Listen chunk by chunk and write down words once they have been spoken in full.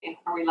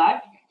Are we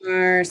live?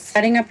 We're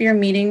setting up your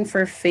meeting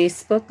for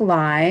Facebook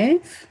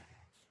Live.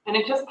 And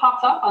it just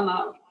pops up on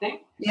the thing?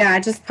 Yeah,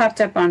 it just popped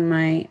up on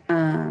my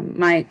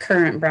my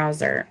current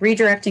browser.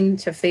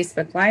 Redirecting to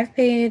Facebook Live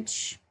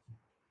page.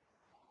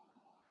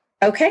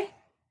 Okay.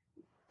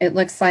 It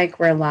looks like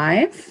we're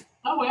live.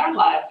 Oh, we are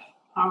live.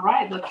 All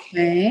right.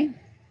 Okay.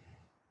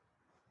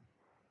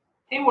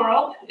 Hey,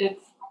 world.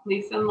 It's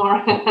Lisa and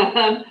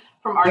Lauren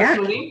from Art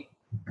Movie.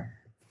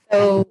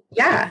 So,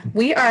 yeah,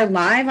 we are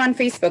live on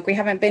Facebook. We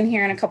haven't been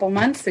here in a couple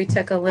months. We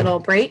took a little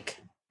break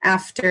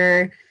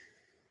after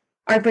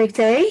our break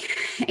day,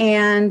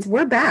 and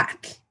we're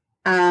back.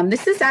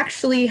 This is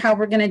actually how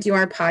we're going to do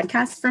our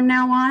podcast from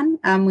now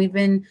on. We've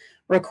been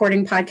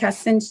recording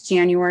podcasts since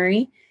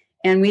January,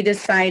 and we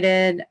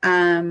decided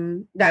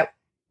that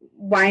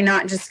why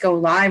not just go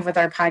live with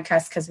our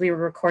podcast, because we were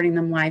recording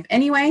them live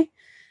anyway.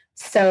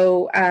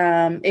 So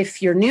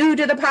if you're new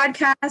to the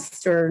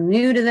podcast or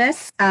new to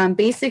this,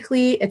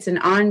 basically it's an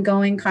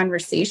ongoing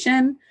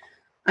conversation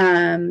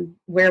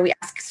where we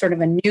ask sort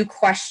of a new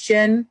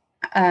question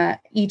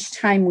each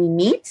time we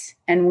meet,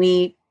 and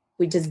we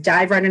just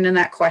dive right into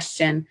that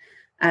question.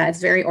 It's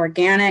very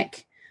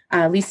organic.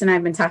 Lisa and I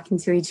have been talking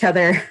to each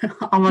other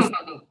almost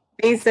on a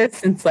basis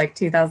since like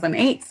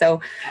 2008.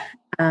 So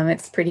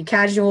it's pretty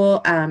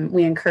casual.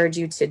 We encourage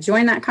you to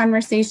join that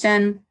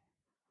conversation.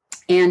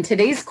 And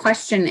today's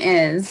question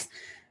is,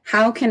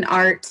 how can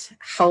art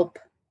help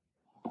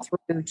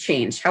through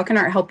change? How can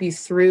art help you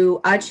through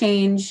a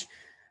change,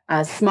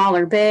 small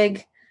or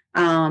big?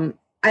 I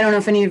don't know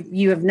if any of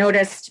you have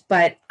noticed,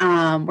 but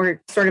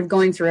we're sort of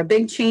going through a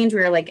big change.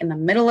 We're like in the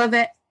middle of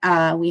it.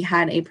 We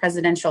had a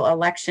presidential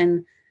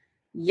election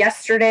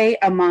yesterday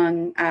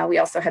we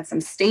also had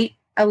some state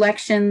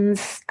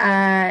elections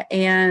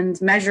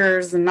and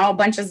measures and all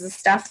bunches of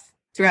stuff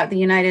throughout the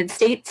United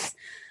States.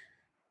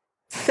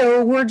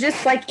 So we're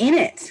just like in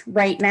it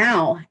right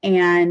now.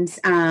 And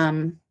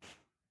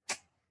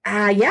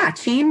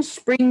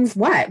change brings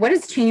what? What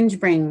does change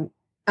bring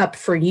up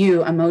for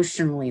you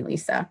emotionally,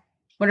 Lisa?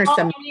 What are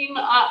some?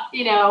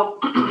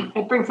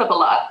 It brings up a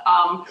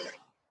lot.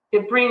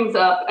 It brings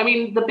up,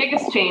 the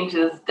biggest change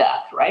is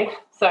death, right?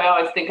 So I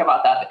always think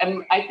about that.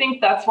 And I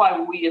think that's why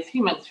we as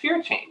humans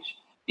fear change,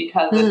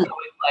 because it's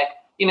always like,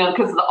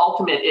 because the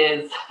ultimate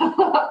is,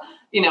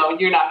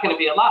 you're not going to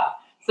be alive.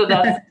 So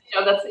that's,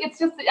 it's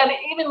just, and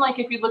even like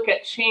if you look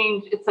at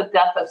change, it's a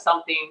death of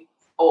something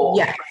old.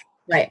 Yeah,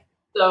 right.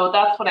 So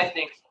that's what I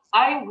think.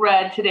 I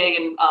read today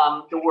in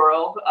The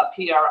World,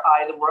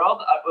 PRI, The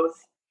World. It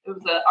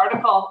was an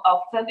article.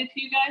 I'll send it to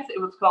you guys.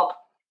 It was called,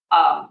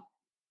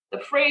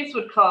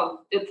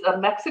 it's a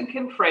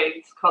Mexican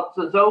phrase called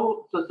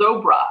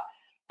zozobra.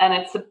 And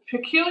it's a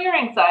peculiar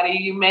anxiety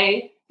you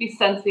may be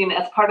sensing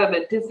as part of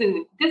a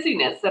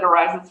dizziness that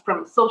arises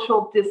from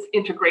social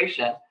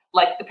disintegration,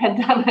 like the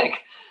pandemic,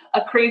 a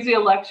crazy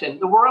election,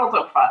 the world's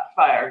on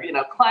fire,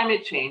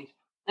 climate change.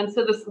 And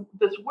so this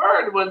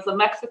word was a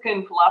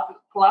Mexican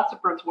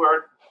philosopher's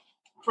word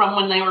from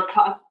when they were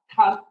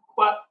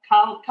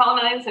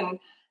colonized and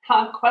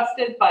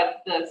conquested by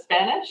the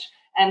Spanish.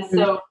 And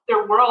so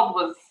their world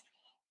was,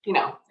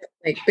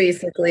 like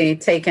basically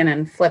taken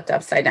and flipped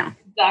upside down.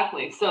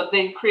 Exactly. So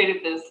they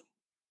created this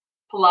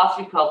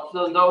philosophy called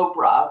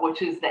zozobra,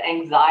 which is the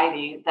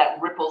anxiety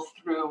that ripples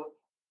through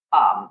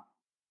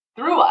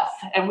us.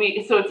 And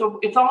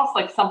it's almost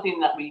like something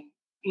that we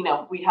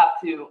have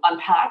to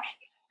unpack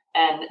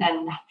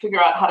and figure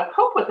out how to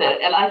cope with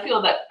it. And I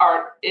feel that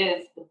art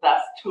is the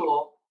best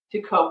tool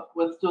to cope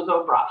with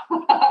zozobra.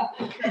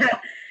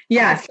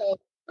 Yeah. So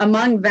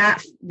among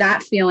that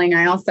feeling,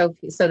 I also,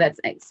 so that's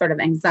sort of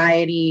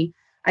anxiety.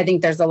 I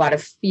think there's a lot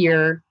of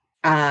fear.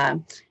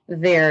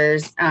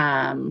 There's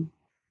a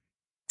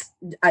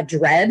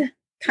dread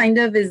kind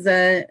of is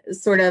a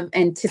sort of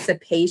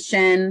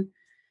anticipation.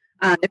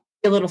 There's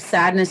a little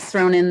sadness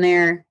thrown in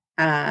there.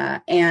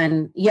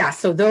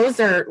 So those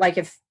are like,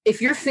 if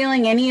you're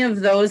feeling any of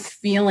those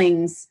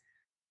feelings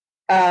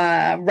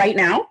right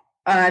now,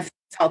 if you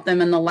felt them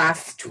in the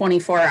last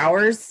 24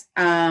 hours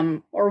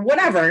or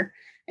whatever,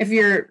 if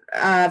you're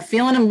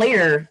feeling them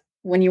later,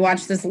 when you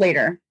watch this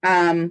later,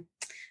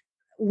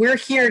 we're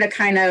here to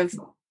kind of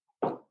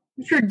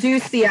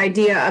introduce the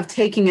idea of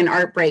taking an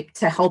art break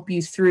to help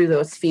you through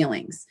those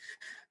feelings.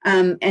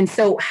 And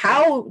so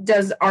how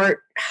does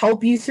art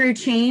help you through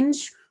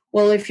change?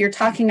 Well, if you're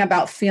talking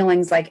about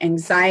feelings like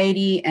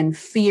anxiety and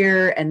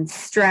fear and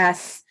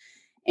stress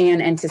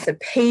and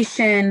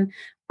anticipation,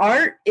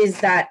 art is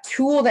that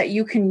tool that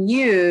you can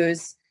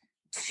use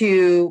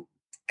to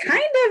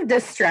kind of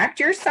distract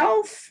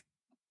yourself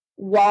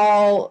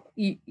while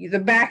the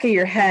back of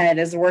your head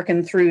is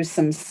working through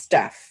some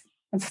stuff.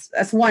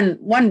 That's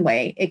one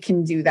way it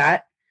can do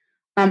that.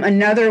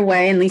 Another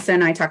way, and Lisa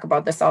and I talk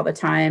about this all the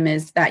time,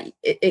 is that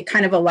it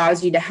kind of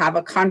allows you to have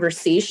a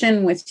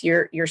conversation with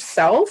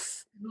yourself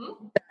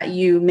that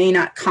you may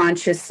not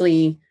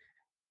consciously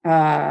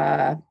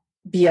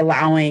be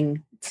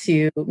allowing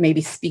to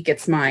maybe speak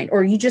its mind,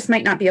 or you just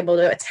might not be able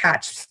to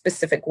attach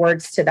specific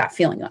words to that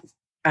feeling of.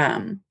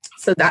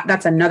 So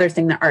that's another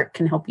thing that art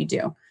can help you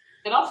do.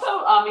 It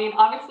also, I mean,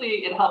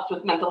 obviously it helps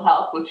with mental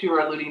health, which you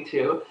were alluding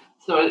to.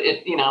 So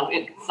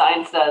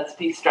science says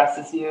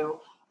de-stresses you.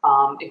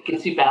 It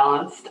gets you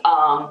balanced.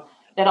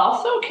 It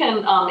also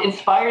can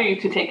inspire you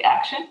to take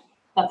action.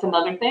 That's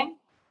another thing.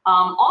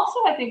 Also,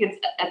 I think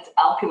it's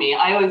alchemy.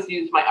 I always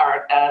use my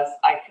art as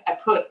I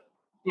put,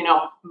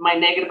 my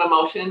negative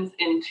emotions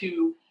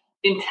into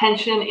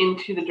intention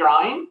into the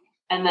drawing,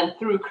 and then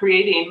through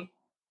creating,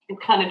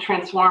 it kind of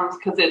transforms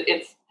because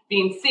it's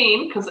being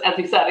seen. Because as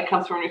you said, it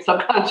comes from your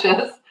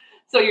subconscious.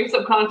 So your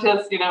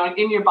subconscious,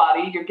 in your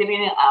body, you're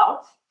getting it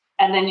out,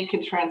 and then you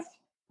can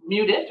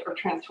transmute it or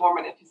transform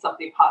it into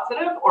something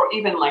positive, or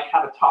even like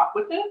have a talk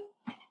with it.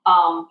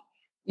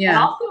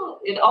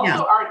 And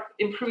also, art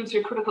improves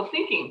your critical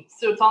thinking.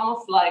 So it's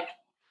almost like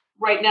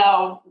right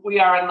now we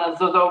are in the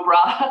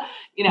Zozobra,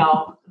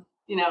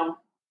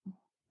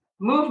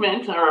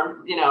 movement,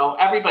 or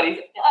everybody's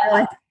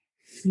like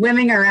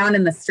swimming around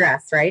in the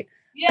stress, right?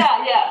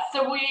 Yeah.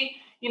 So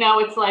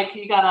it's like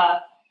you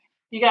gotta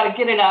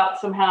get it out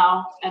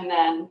somehow, and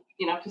then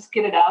just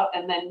get it out,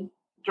 and then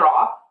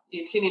draw.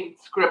 You can even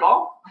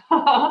scribble.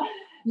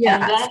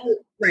 Yeah.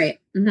 Right.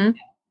 Mm-hmm.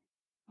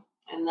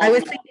 And then, I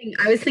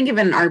was thinking of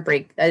an art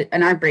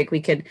break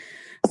we could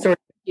sort of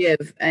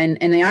give, and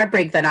the art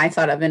break that I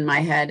thought of in my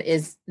head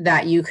is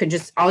that you could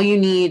all you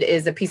need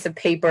is a piece of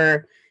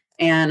paper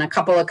and a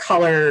couple of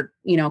color,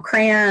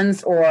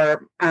 crayons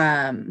or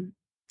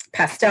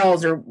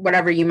pastels or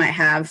whatever you might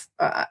have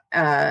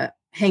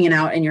hanging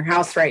out in your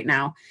house right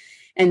now,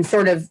 and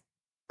sort of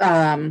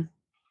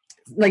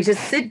like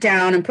just sit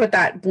down and put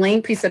that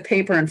blank piece of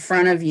paper in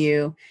front of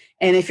you.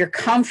 And if you're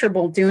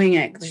comfortable doing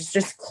it,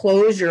 just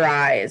close your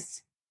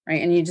eyes,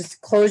 right? And you just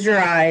close your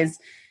eyes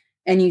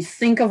and you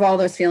think of all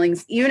those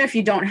feelings, even if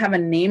you don't have a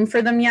name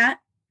for them yet.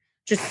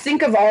 Just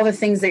think of all the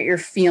things that you're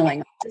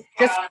feeling.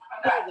 Just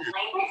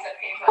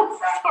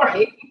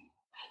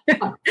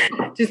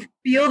just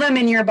feel them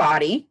in your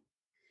body,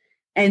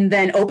 and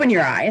then open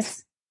your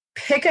eyes.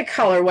 Pick a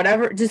color,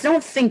 whatever. Just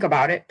don't think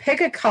about it.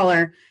 Pick a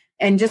color,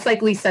 and just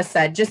like Lisa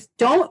said, you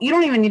don't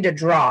even need to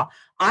draw.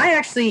 I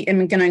actually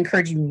am going to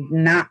encourage you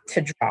not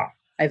to draw.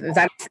 If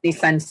that makes any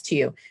sense to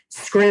you,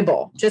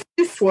 scribble, just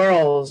do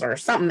swirls or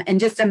something, and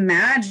just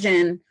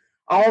imagine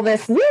all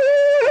this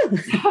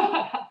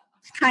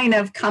kind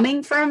of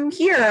coming from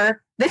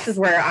here. This is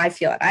where I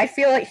feel it. I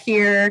feel it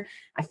here.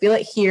 I feel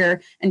it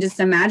here. And just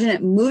imagine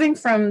it moving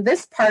from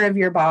this part of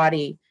your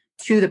body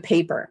to the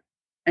paper,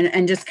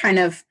 and just kind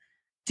of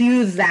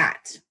do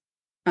that.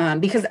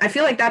 Because I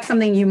feel like that's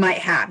something you might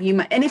have.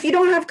 And if you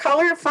don't have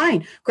color,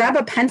 fine. Grab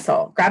a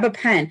pencil, grab a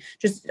pen.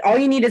 Just all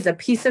you need is a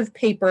piece of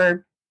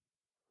paper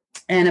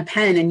and a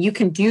pen, and you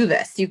can do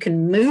this. You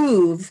can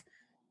move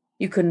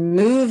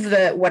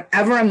the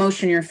whatever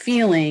emotion you're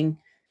feeling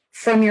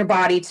from your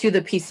body to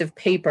the piece of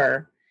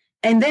paper,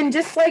 and then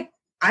just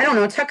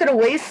tuck it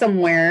away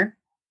somewhere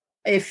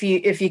if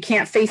you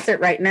can't face it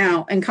right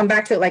now, and come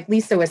back to it like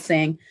Lisa was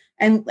saying,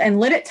 and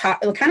let it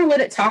talk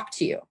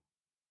to you,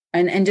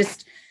 and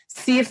just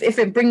see if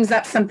it brings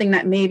up something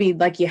that maybe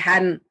like you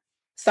hadn't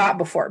thought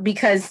before,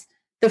 because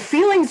the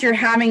feelings you're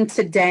having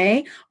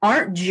today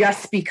aren't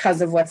just because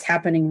of what's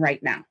happening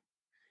right now.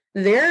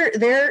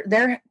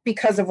 They're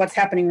because of what's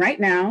happening right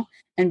now,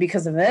 and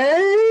because of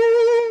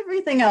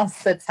everything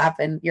else that's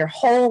happened your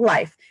whole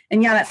life.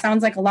 And yeah, that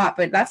sounds like a lot,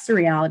 but that's the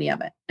reality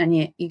of it. And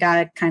you got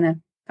to kind of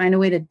find a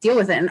way to deal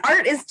with it. And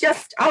art is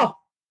just, art.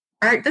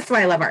 This is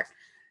why I love art.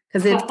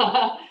 Because it's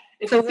a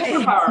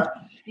superpower.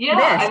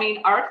 Yeah, I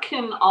mean, art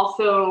can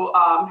also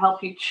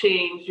help you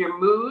change your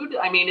mood.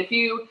 I mean, if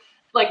you,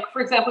 like,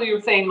 for example, you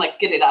were saying, like,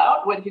 get it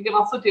out. What you can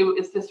also do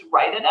is just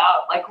write it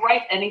out. Like,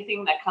 write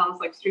anything that comes,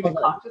 like, stream of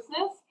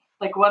consciousness.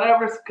 Like,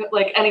 whatever's,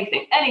 like,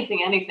 anything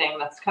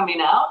that's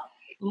coming out.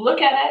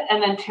 Look at it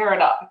and then tear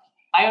it up.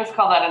 I always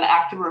call that an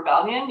act of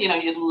rebellion. You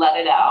let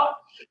it out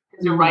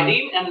because you're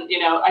writing. And,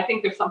 I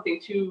think there's something,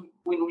 too,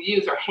 when we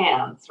use our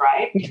hands,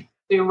 right?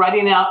 So you're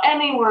writing out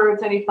any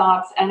words, any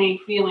thoughts, any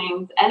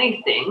feelings,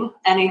 anything,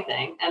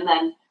 and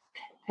then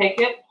take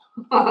it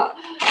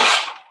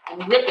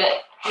and rip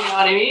it. You know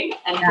what I mean?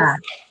 And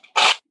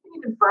just,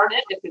 you can burn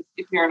it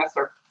if you're in a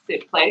sort of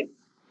safe place.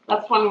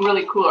 That's one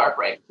really cool art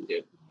break to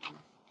do.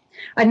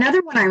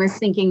 Another one I was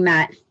thinking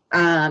that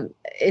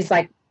is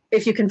like,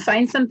 if you can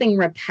find something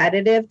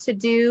repetitive to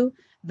do,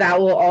 that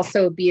will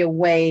also be a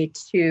way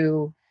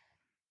to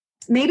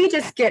maybe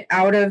just get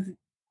out of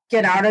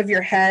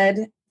your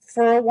head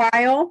for a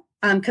while,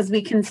 because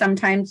we can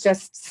sometimes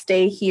just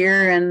stay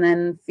here and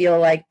then feel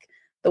like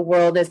the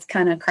world is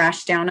kind of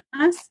crashed down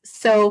on us.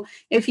 So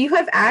if you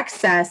have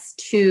access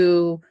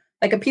to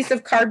like a piece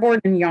of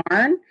cardboard and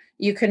yarn,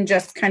 you can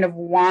just kind of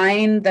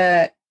wind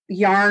the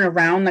yarn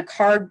around the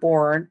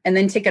cardboard, and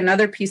then take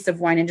another piece of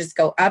twine and just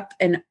go up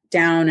and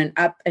down and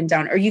up and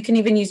down. Or you can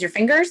even use your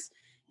fingers.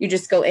 You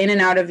just go in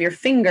and out of your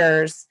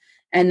fingers,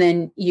 and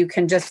then you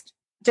can just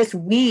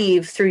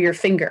weave through your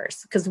fingers,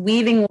 because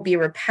weaving will be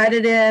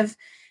repetitive.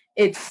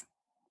 It's,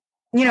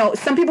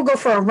 some people go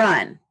for a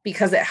run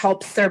because it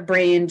helps their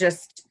brain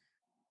just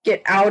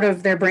get out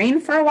of their brain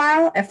for a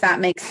while, if that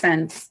makes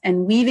sense.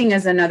 And weaving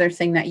is another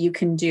thing that you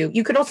can do.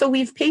 You could also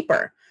weave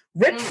paper,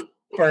 rip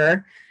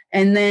paper,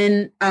 and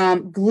then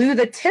glue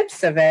the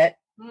tips of it,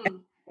 and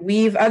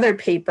weave other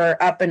paper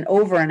up and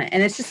over in it.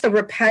 And it's just a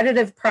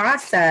repetitive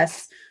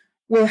process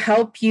will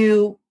help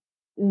you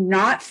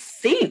not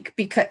think,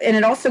 and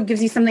it also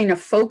gives you something to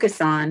focus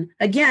on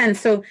again.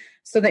 So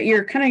that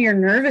your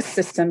nervous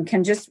system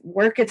can just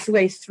work its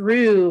way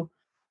through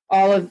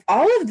all of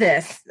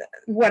this,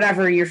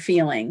 whatever you're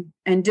feeling,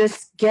 and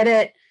just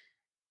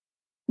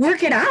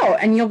work it out.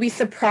 And you'll be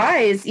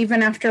surprised,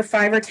 even after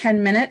 5 or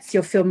 10 minutes,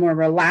 you'll feel more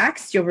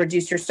relaxed. You'll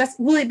reduce your stress.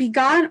 Will it be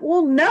gone?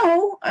 Well,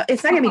 no,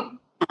 it's not going to be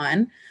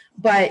gone,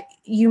 but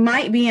you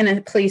might be in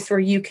a place where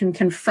you can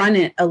confront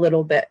it a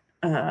little bit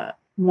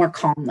more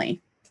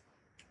calmly,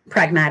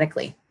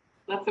 pragmatically.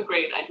 That's a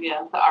great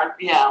idea. The art,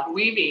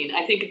 weaving.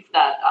 I think it's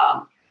that,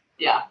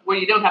 where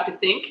you don't have to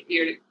think.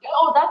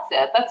 That's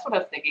it. That's what I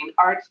was thinking.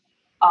 Art,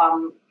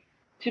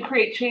 to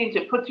create change,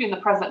 it puts you in the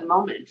present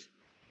moment,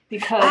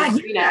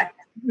 because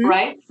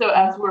right. So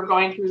as we're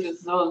going through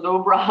this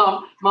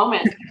Zobra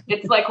moment,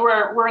 it's like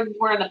we're in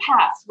the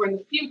past, we're in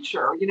the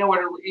future. And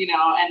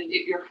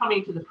you're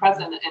coming to the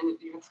present, and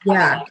it's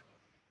kind of like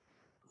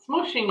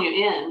smooshing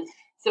you in.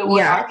 So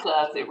what art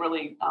does, it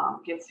really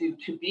gets you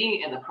to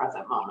be in the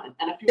present moment.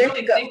 And if you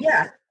really think,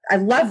 I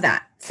love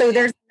that. So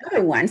there's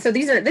another one. So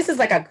this is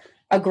like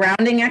a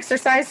grounding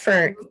exercise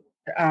for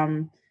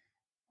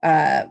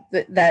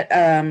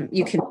that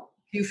you can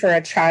do for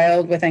a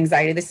child with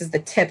anxiety. This is the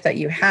tip that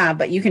you have,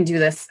 but you can do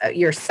this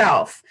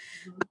yourself.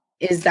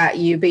 Is that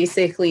you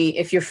basically,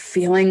 if you're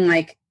feeling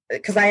like,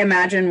 because I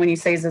imagine when you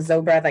say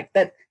Zobra, like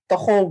that the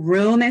whole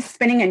room is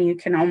spinning and you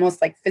can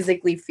almost like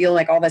physically feel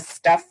like all this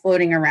stuff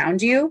floating around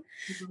you.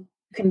 You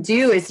can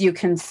do is you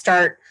can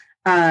start,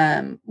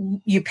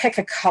 you pick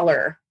a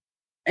color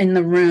in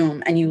the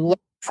room and you look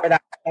for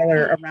that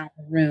color around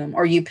the room,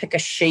 or you pick a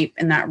shape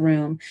in that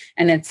room.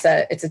 And it's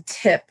a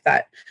tip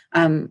that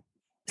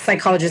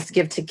psychologists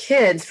give to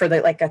kids for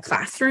like a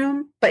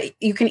classroom, but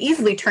you can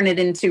easily turn it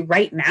into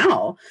right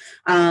now.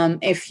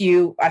 If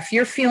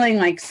you're feeling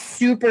like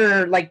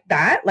super like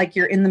that, like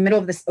you're in the middle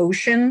of this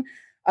ocean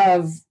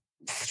of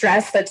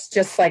stress that's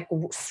just like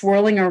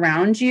swirling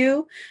around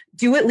you,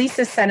 do at least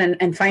a set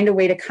and find a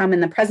way to come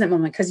in the present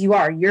moment, because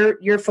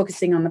you're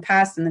focusing on the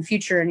past and the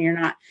future, and you're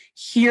not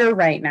here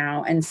right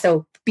now. And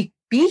so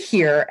be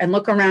here and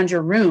look around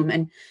your room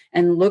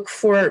and look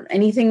for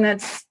anything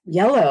that's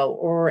yellow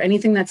or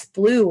anything that's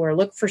blue, or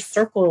look for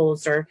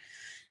circles,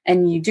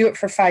 and you do it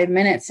for 5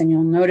 minutes, and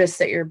you'll notice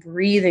that your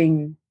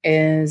breathing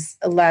is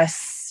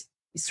less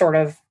sort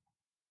of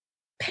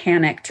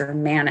panicked or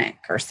manic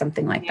or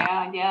something like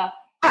that. Yeah.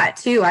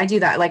 Too, I do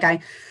that. Like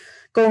I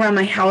go around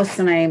my house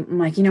and I'm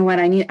like, you know what?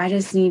 I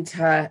just need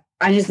to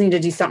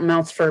do something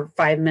else for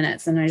 5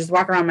 minutes. And I just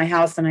walk around my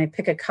house and I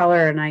pick a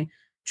color and I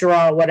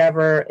draw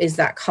whatever is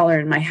that color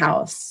in my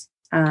house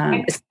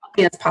as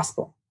quickly as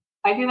possible.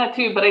 I do that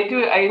too, but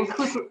I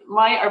include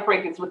my art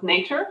break is with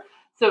nature.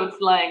 So it's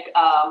like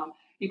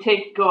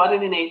go out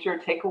into nature,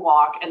 take a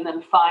walk, and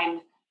then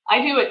I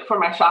do it for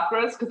my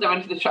chakras, because I'm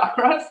into the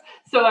chakras.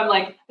 So I'm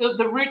like,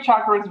 the root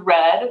chakra is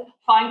red.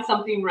 Find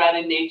something red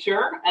in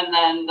nature. And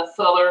then the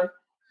solar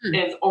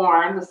is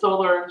orange. The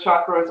solar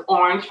chakra is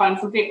orange. Find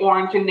something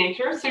orange in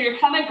nature. So you're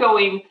kind of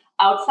going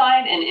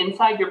outside and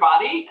inside your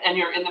body, and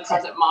you're in the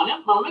present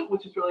moment,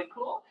 which is really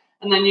cool.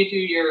 And then you do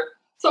your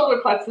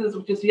solar plexus,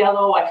 which is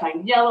yellow. I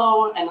find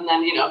yellow. And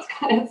then, it's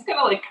kind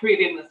of like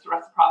creating this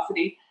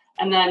reciprocity.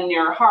 And then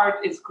your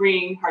heart is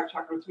green. Heart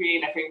chakra is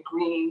green. I find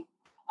green.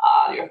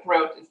 Your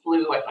throat is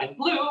blue. I find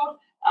blue.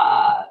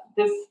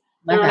 This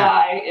third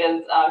eye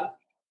is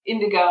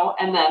indigo,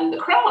 and then the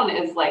crown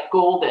is like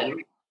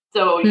golden.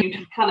 So you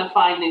just kind of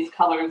find these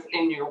colors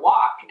in your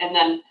walk, and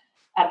then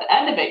at the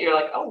end of it, you're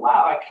like, oh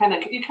wow!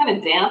 You kind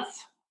of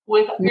dance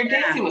with. You're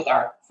dancing with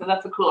art. So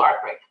that's a cool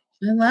art break.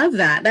 I love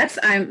that. That's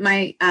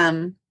my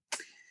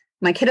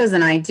kiddos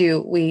and I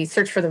do. We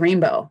search for the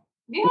rainbow.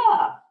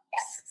 Yeah.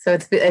 So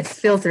it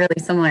feels really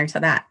similar to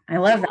that. I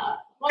love that.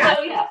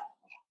 Well, yeah.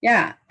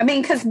 Yeah. I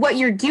mean, because what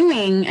you're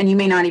doing, and you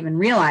may not even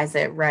realize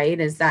it, right,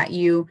 is that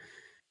you're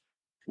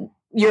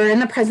in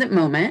the present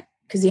moment,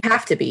 because you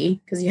have to be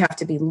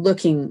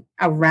looking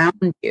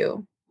around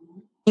you.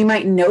 You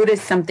might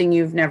notice something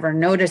you've never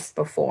noticed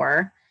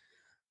before,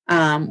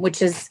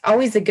 which is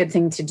always a good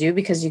thing to do,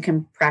 because you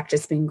can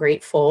practice being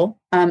grateful.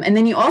 And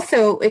then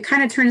it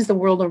kind of turns the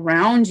world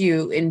around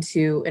you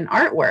into an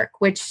artwork,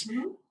 which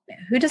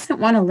who doesn't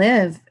want to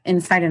live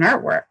inside an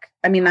artwork?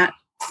 I mean,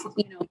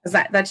 because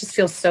that just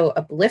feels so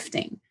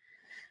uplifting.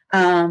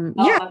 I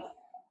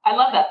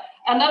love that.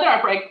 Another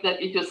art break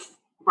that you just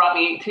brought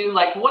me to,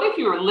 like, what if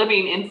you were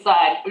living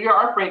inside? Your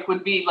art break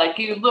would be like,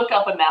 you look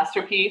up a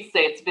masterpiece,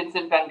 say it's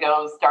Vincent van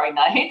Gogh's Starry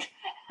Night.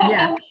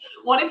 Yeah.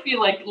 What if you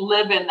like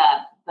live in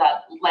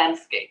that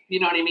landscape? You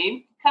know what I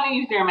mean? Kind of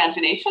use your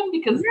imagination,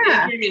 because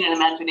daydreaming and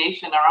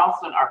imagination are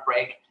also an art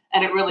break,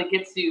 and it really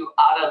gets you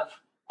out of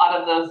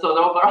the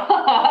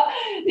Zobra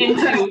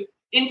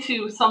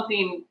into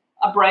something,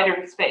 a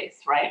brighter space,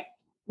 right?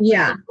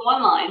 Yeah. Go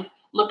online,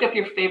 look up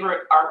your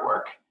favorite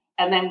artwork,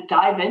 and then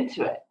dive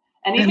into it.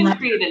 And even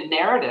create a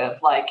narrative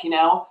like,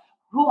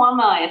 who am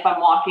I if I'm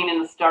walking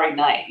in the starry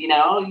night?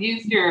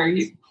 Use your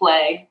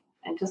play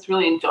and just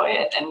really enjoy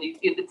it. And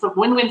it's a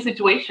win-win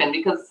situation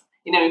because,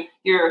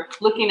 you're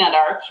looking at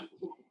art,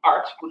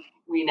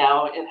 we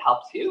know it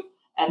helps you.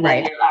 And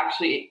then you're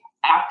actually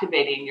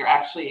activating, you're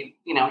actually,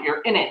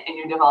 you're in it and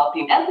you're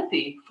developing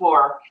empathy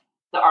for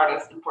the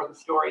artist and for the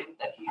story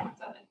that he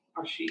presented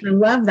or she. I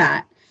love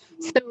that.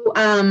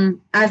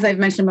 So, as I've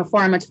mentioned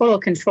before, I'm a total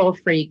control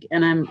freak,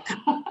 and I'm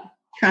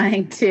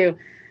trying to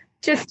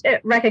just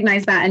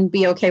recognize that and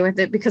be okay with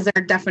it, because there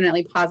are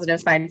definitely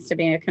positive sides to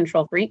being a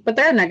control freak, but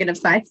there are negative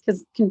sides,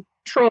 because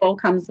control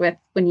comes with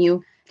when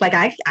you, like,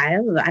 I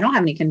don't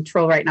have any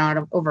control right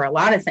now over a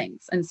lot of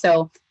things. And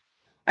so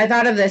I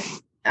thought of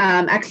this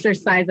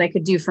exercise I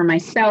could do for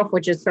myself,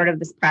 which is sort of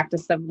this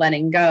practice of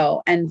letting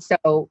go. And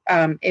so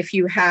if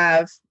you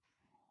have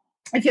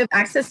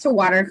access to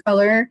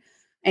watercolor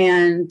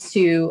and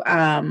to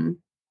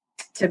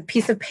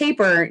piece of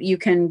paper, you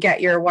can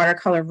get your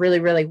watercolor really,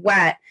 really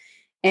wet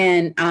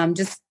and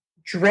just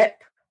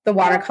drip the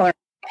watercolor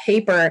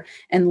paper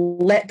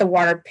and let the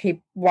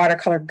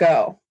watercolor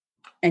go.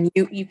 And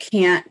you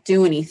can't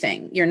do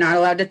anything. You're not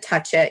allowed to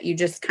touch it. You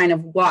just kind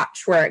of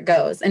watch where it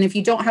goes. And if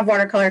you don't have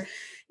watercolor,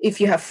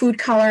 if you have food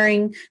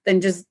coloring, then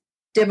just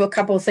dip a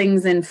couple of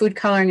things in food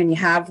coloring and you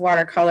have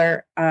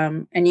watercolor.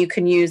 And you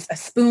can use a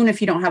spoon if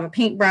you don't have a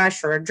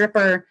paintbrush or a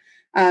dripper.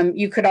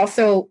 You could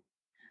also,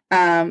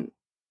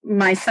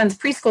 my son's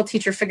preschool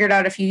teacher figured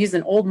out if you use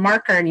an old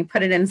marker and you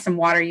put it in some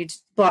water, you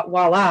just,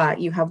 voila,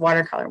 you have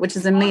watercolor, which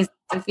is amazing.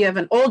 If you have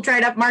an old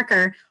dried up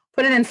marker,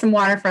 put it in some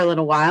water for a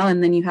little while,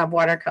 and then you have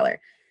watercolor.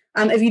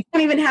 If you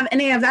don't even have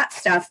any of that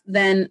stuff,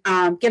 then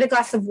get a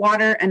glass of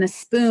water and a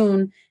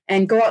spoon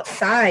and go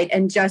outside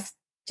and just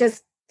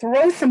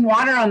throw some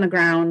water on the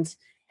ground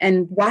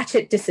and watch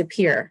it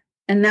disappear.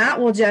 And that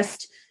will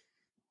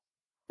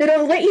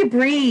it'll let you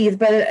breathe,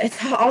 but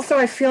it's also,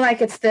 I feel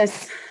like it's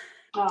this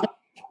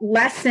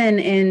lesson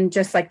in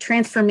just like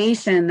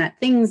transformation, that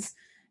things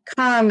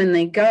come and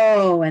they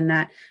go, and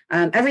that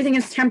everything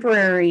is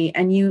temporary,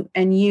 and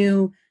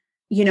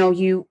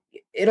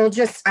it'll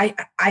just,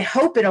 I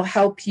hope it'll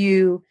help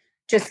you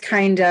just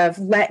kind of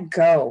let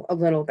go a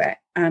little bit,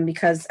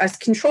 because as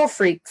control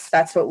freaks,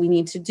 that's what we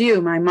need to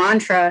do. My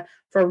mantra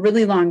for a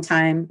really long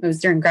time, it was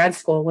during grad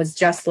school, was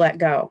just let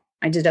go.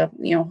 I did a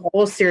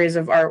whole series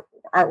of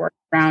artwork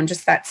around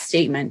just that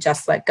statement,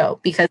 just let go,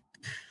 because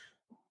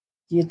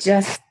you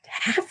just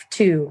have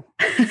to.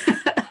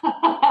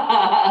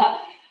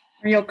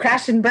 Or you'll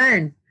crash and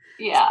burn.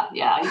 Yeah.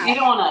 You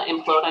don't want to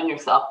implode on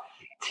yourself.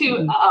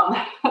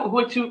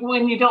 Which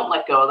when you don't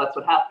let go, that's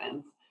what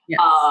happens. Yes.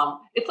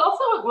 It's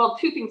also,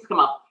 two things come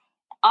up.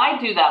 I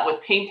do that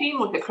with painting,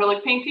 with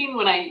acrylic painting.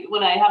 When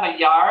I have a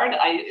yard,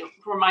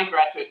 for my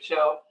graduate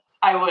show,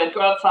 I would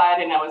go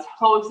outside and I would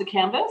hose the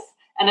canvas,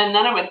 and then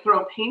I would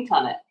throw paint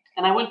on it,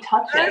 and I wouldn't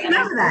touch it. I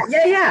remember that.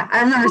 Yeah.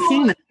 I remember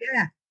seeing that.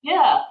 Yeah.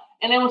 Yeah.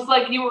 And it was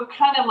like you were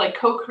kind of like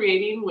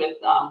co-creating with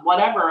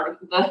whatever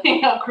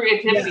the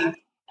creativity,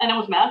 and it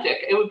was magic.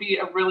 It would be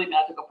a really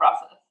magical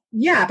process.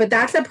 Yeah, but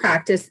that's a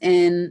practice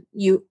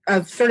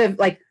of sort of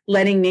like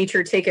letting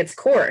nature take its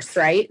course,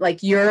 right?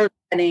 Like you're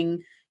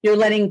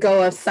letting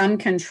go of some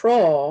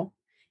control,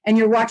 and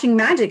you're watching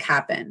magic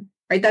happen,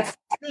 right? That's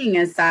the thing,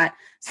 is that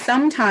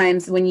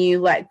sometimes when you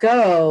let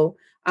go,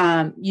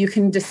 you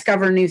can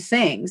discover new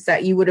things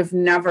that you would have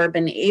never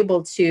been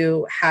able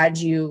to had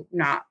you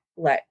not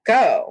let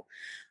go.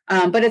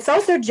 But it's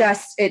also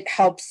it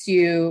helps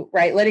you,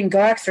 right? Letting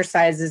go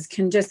exercises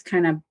can just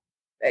kind of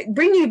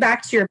bring you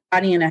back to your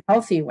body in a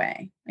healthy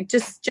way. Like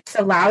just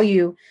allow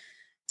you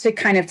to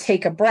kind of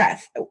take a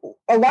breath.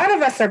 A lot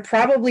of us are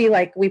probably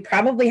we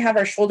probably have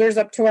our shoulders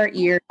up to our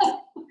ears.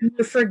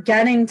 We're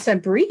forgetting to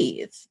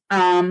breathe.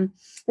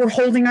 We're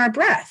holding our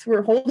breath.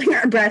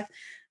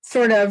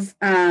 Sort of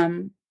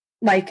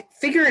like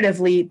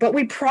figuratively, but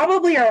we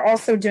probably are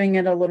also doing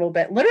it a little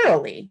bit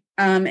literally.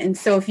 And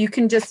so if you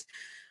can just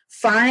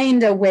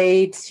find a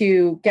way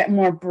to get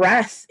more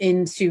breath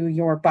into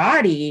your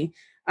body,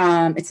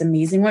 it's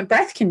amazing what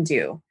breath can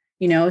do,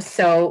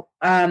 So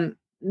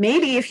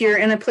maybe if you're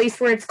in a place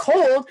where it's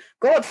cold,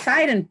 go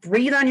outside and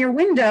breathe on your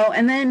window,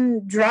 and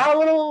then draw a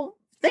little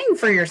thing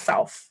for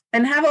yourself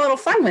and have a little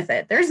fun with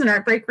it. There's an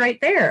art break right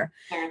there.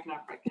 There's an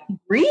art break. Yeah.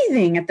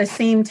 Breathing at the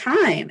same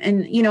time,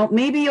 and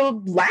maybe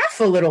you'll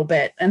laugh a little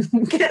bit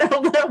and get a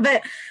little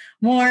bit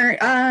more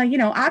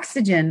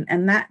oxygen,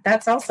 and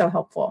that's also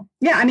helpful.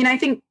 Yeah, I mean, I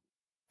think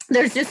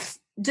there's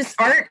just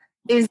art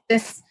is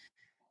this,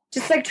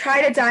 just like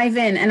try to dive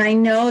in. And I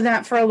know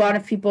that for a lot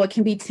of people, it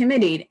can be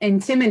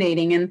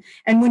intimidating.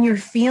 And when you're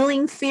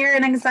feeling fear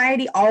and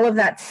anxiety, all of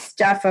that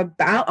stuff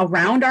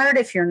around art,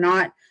 if you're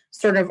not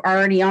sort of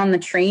already on the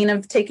train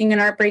of taking an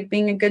art break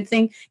being a good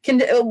thing,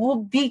 it will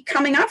be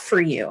coming up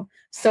for you.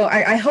 So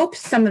I hope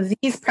some of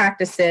these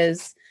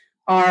practices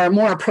are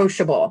more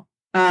approachable.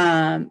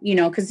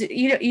 Because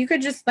you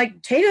could just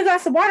like take a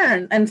glass of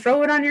water and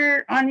throw it on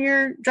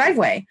your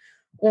driveway,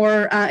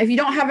 or if you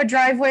don't have a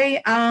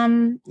driveway,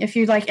 if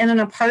you're like in an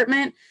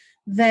apartment,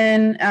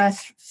 then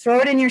throw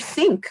it in your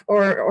sink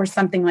or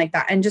something like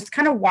that, and just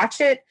kind of watch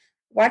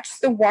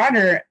the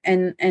water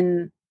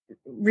and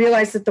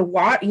realize that the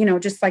water,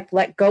 just like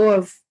let go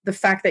of the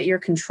fact that you're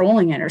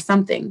controlling it or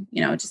something,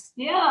 just.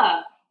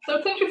 Yeah. So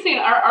it's interesting.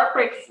 Our art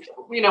breaks,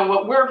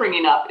 what we're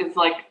bringing up is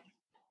like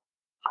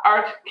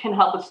art can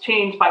help us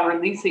change by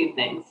releasing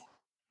things.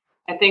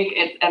 I think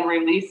and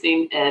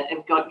releasing it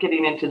and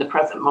getting into the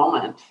present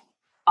moment.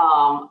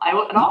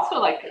 And also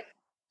like,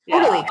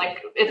 yeah, totally.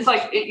 Like it's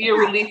like you're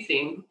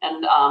releasing,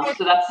 and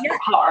so that's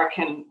how art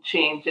can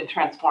change and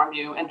transform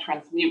you and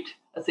transmute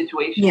a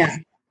situation. Yeah.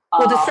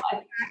 Well, to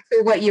back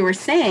to what you were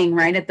saying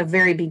right at the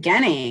very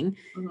beginning,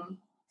 mm-hmm.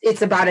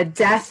 It's about a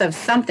death of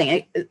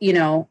something.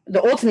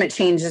 The ultimate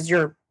change is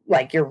your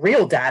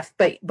real death,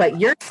 but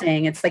you're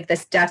saying it's like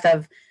this death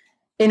of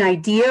an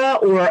idea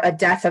or a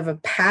death of a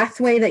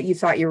pathway that you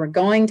thought you were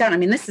going down. I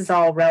mean, this is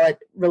all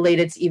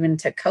related to even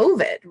to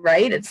COVID,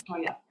 right? It's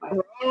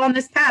we're all on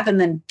this path, and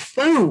then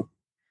boom,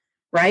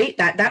 right?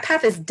 That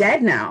path is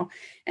dead now.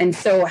 And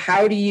so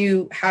how do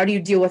you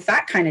deal with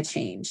that kind of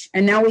change?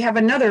 And now we have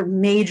another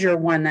major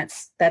one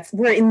that's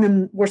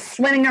we're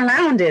swimming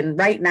around in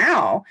right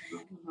now.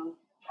 Mm-hmm.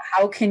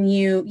 How can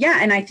you? Yeah,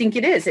 and I think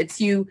it's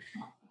you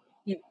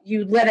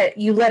let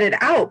it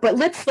out, but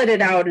let's let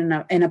it out in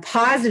a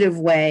positive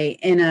way,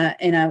 in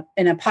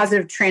a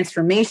positive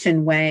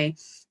transformation way,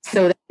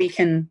 so that we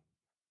can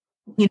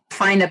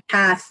find a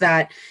path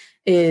that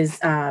is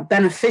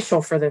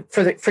beneficial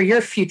for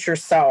your future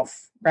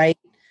self, right?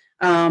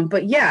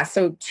 But yeah,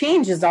 so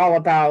change is all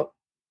about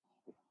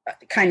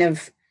kind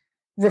of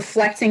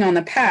reflecting on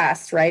the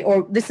past, right?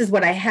 Or this is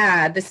what I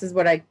had, this is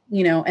what I,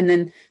 and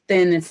then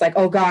it's like,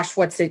 oh gosh,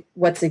 what's it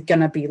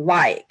gonna be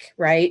like,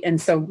 right?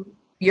 And so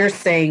you're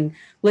saying,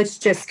 let's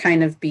just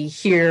kind of be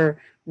here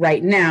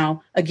right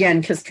now, again,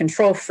 because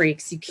control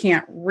freaks,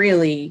 the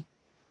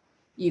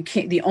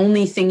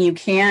only thing you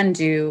can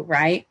do,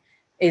 right,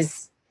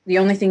 is the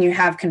only thing you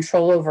have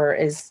control over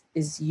is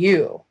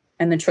you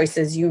and the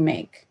choices you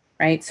make,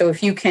 right? So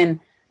if you can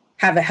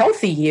have a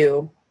healthy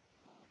you,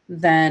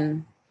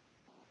 then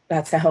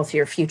that's a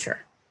healthier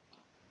future.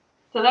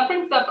 So that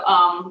brings up,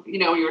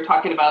 we were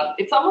talking about,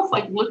 it's almost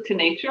like look to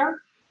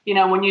nature.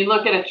 When you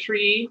look at a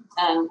tree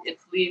and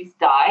its leaves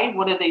die,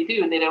 what do?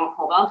 They don't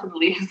hold on to the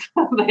leaves.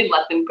 They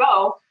let them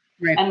go.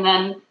 Right. And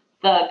then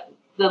the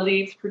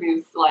leaves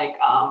produce like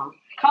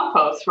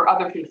compost for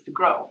other things to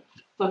grow.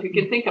 So if you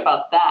can think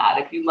about that,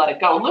 if you let it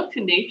go, look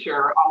to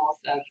nature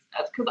almost as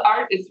because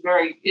art is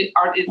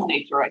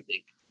nature, I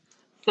think.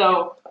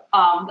 So the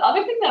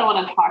other thing that I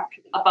want to talk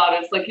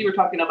about is like you were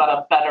talking about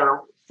a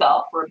better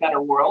self or a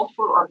better world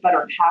or a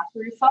better path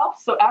for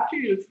yourself. So after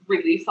you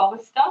release all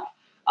this stuff,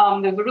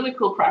 there's a really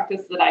cool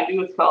practice that I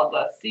do. It's called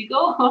the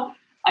Siegel.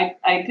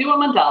 I do a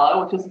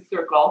mandala, which is a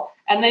circle,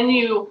 and then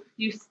you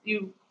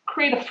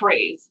create a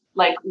phrase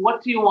like,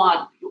 what do you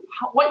want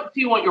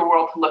your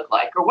world to look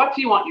like, or what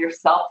do you want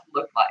yourself to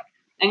look like,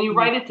 and you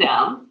write it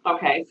down.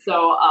 Okay,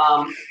 so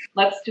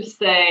let's just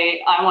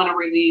say I want to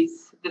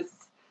release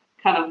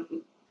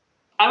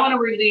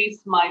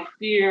my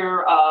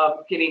fear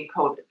of getting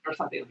COVID or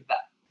something like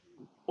that.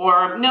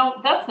 Or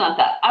no, that's not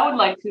that. I would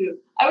like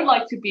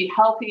to be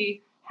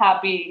healthy,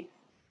 happy,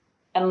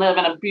 and live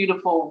in a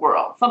beautiful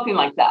world, something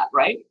like that,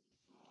 right?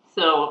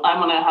 So I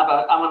want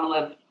to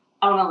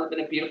live in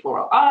a beautiful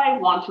world. I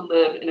want to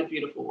live in a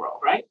beautiful world,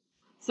 right?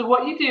 So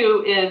what you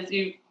do is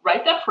you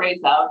write that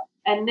phrase out,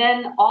 and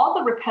then all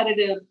the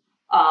repetitive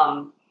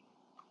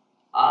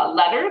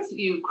letters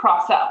you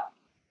cross out.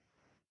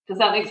 Does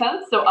that make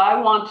sense? So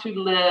I want to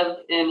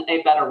live in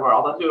a better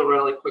world. I'll do it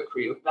really quick for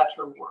you.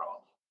 Better world.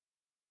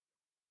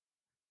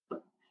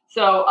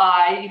 So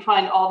you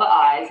find all the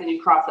I's and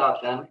you cross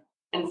out them.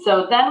 And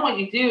so then what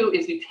you do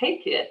is you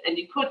take it and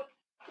you put,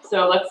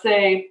 so let's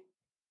say,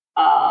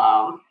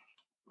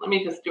 let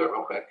me just do it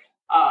real quick.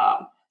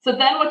 So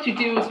then what you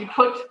do is you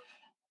put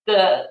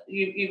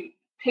you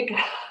pick,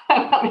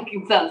 I'm not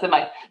making sense, am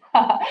I?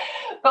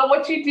 But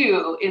what you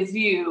do is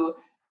you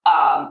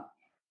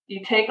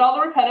take all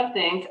the repetitive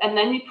things and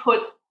then you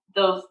put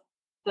those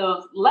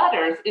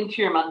letters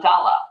into your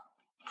mandala.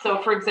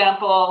 So for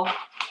example,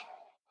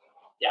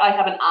 I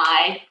have an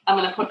I. I'm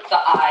going to put the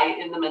I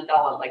in the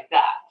mandala like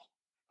that.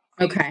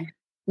 Okay.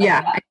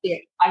 Yeah. I see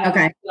it. I have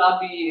a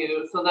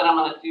W, so then I'm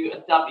going to do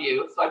a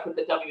W. So I put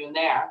the W in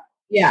there.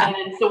 Yeah. And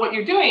then so what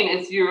you're doing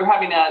is you're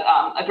having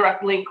a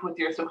direct link with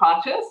your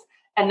subconscious,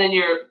 and then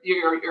you're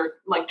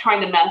like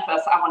trying to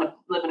manifest. I want to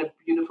live in a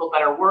beautiful,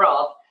 better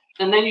world.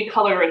 And then you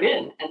color it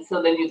in, and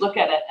so then you look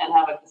at it and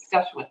have a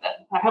discussion with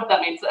it. I hope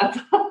that made sense.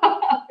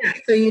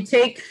 So you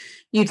take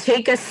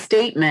a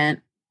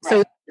statement. Right.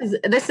 So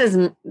this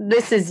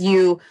is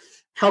you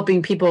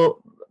helping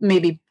people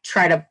maybe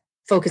try to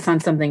focus on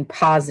something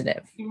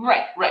positive.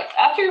 Right.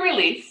 After you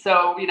release,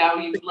 so you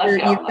let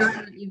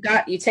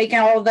go. You take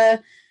all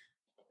the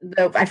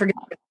I forget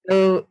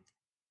the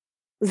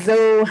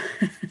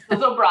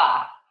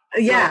Zobra.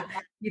 Yeah.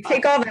 You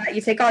take all that.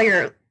 You take all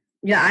your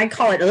I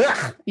call it.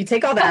 You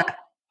take all that.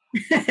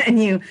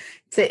 and you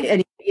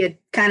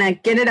kind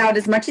of get it out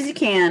as much as you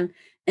can.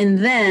 And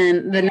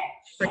then the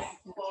next step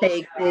you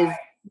take is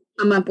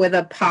come up with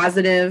a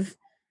positive,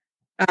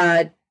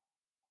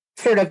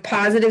 sort of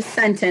positive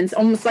sentence,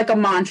 almost like a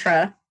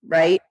mantra,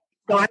 right?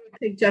 So I would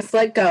pick Just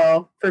Let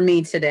Go for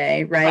me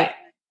today, right?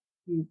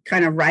 You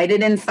kind of write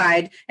it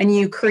inside and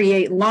you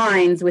create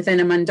lines within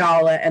a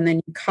mandala and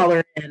then you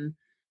color in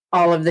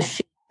all of the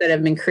shapes that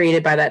have been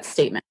created by that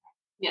statement.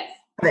 Yes.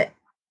 But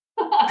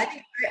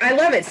I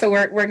love it. So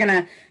we're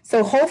gonna.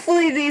 So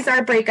hopefully these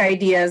art break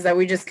ideas that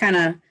we just kind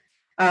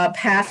of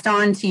passed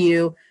on to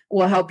you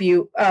will help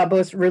you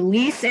both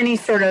release any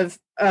sort of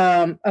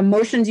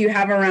emotions you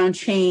have around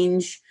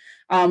change,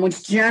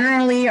 which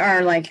generally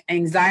are like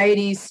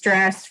anxiety,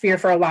 stress, fear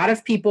for a lot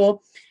of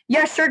people.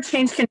 Yeah, sure,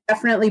 change can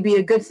definitely be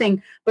a good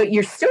thing, but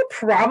you're still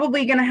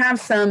probably going to have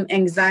some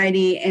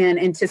anxiety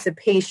and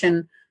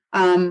anticipation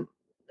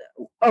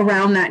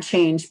around that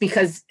change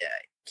because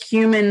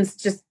humans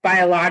just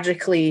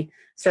biologically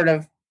sort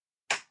of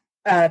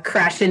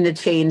crash into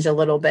change a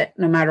little bit,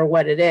 no matter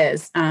what it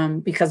is,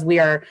 because we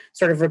are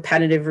sort of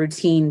repetitive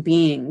routine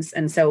beings.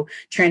 And so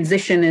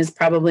transition is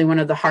probably one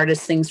of the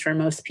hardest things for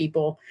most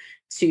people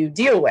to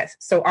deal with.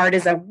 So art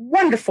is a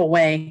wonderful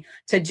way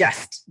to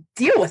just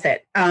deal with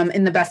it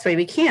in the best way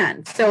we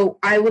can. So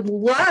I would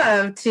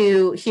love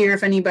to hear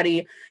if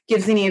anybody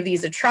gives any of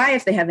these a try,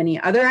 if they have any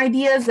other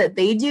ideas that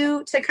they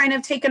do to kind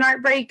of take an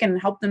art break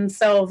and help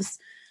themselves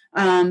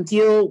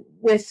deal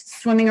with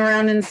swimming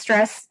around in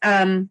stress.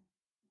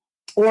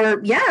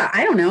 Or yeah,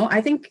 I don't know. I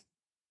think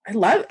I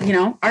love,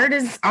 art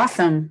is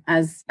awesome.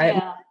 I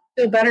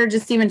feel better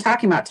just even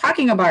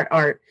talking about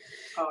art.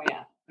 Oh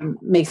yeah.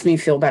 Makes me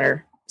feel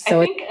better.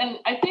 So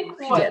I think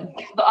what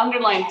the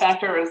underlying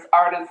factor is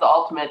art is the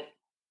ultimate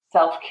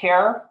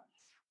self-care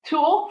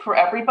tool for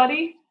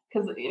everybody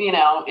because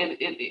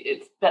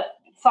it's that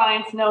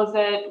science knows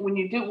it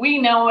we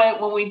know it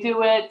when we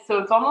do it. So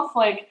it's almost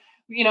like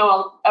a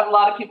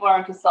lot of people are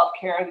into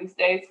self-care these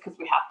days because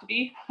we have to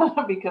be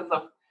because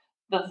of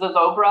the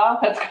Zozobra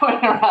that's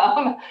going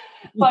around.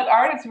 But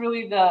art is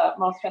really the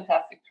most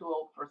fantastic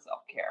tool for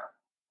self-care.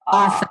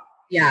 Awesome.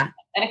 Yeah.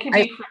 And it can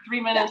be for 3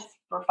 minutes,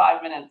 for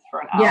 5 minutes,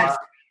 for an hour. Yes.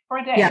 For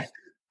a day. Yes.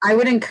 I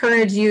would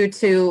encourage you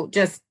to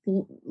just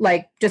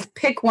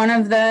pick one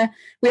of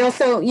we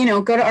also,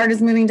 go to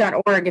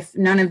artismoving.org if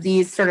none of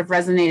these sort of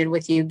resonated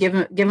with you, give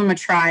them a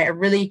try. I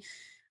really,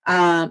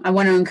 I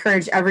want to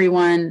encourage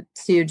everyone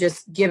to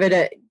just give it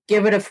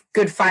a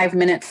good 5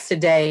 minutes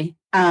today.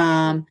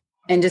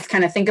 And just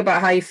kind of think about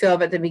how you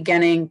feel at the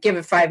beginning, give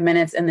it 5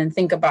 minutes and then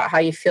think about how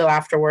you feel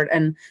afterward.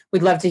 And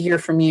we'd love to hear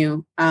from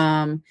you.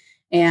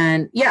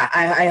 And yeah,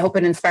 I hope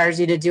it inspires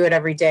you to do it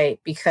every day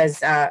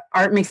because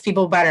art makes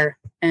people better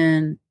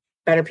and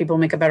better people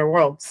make a better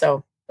world.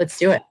 So let's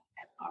do it.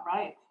 All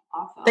right.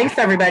 Awesome. Thanks,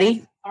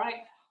 everybody. All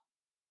right.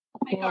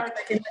 We'll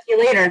check in with you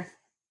later.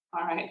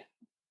 All right.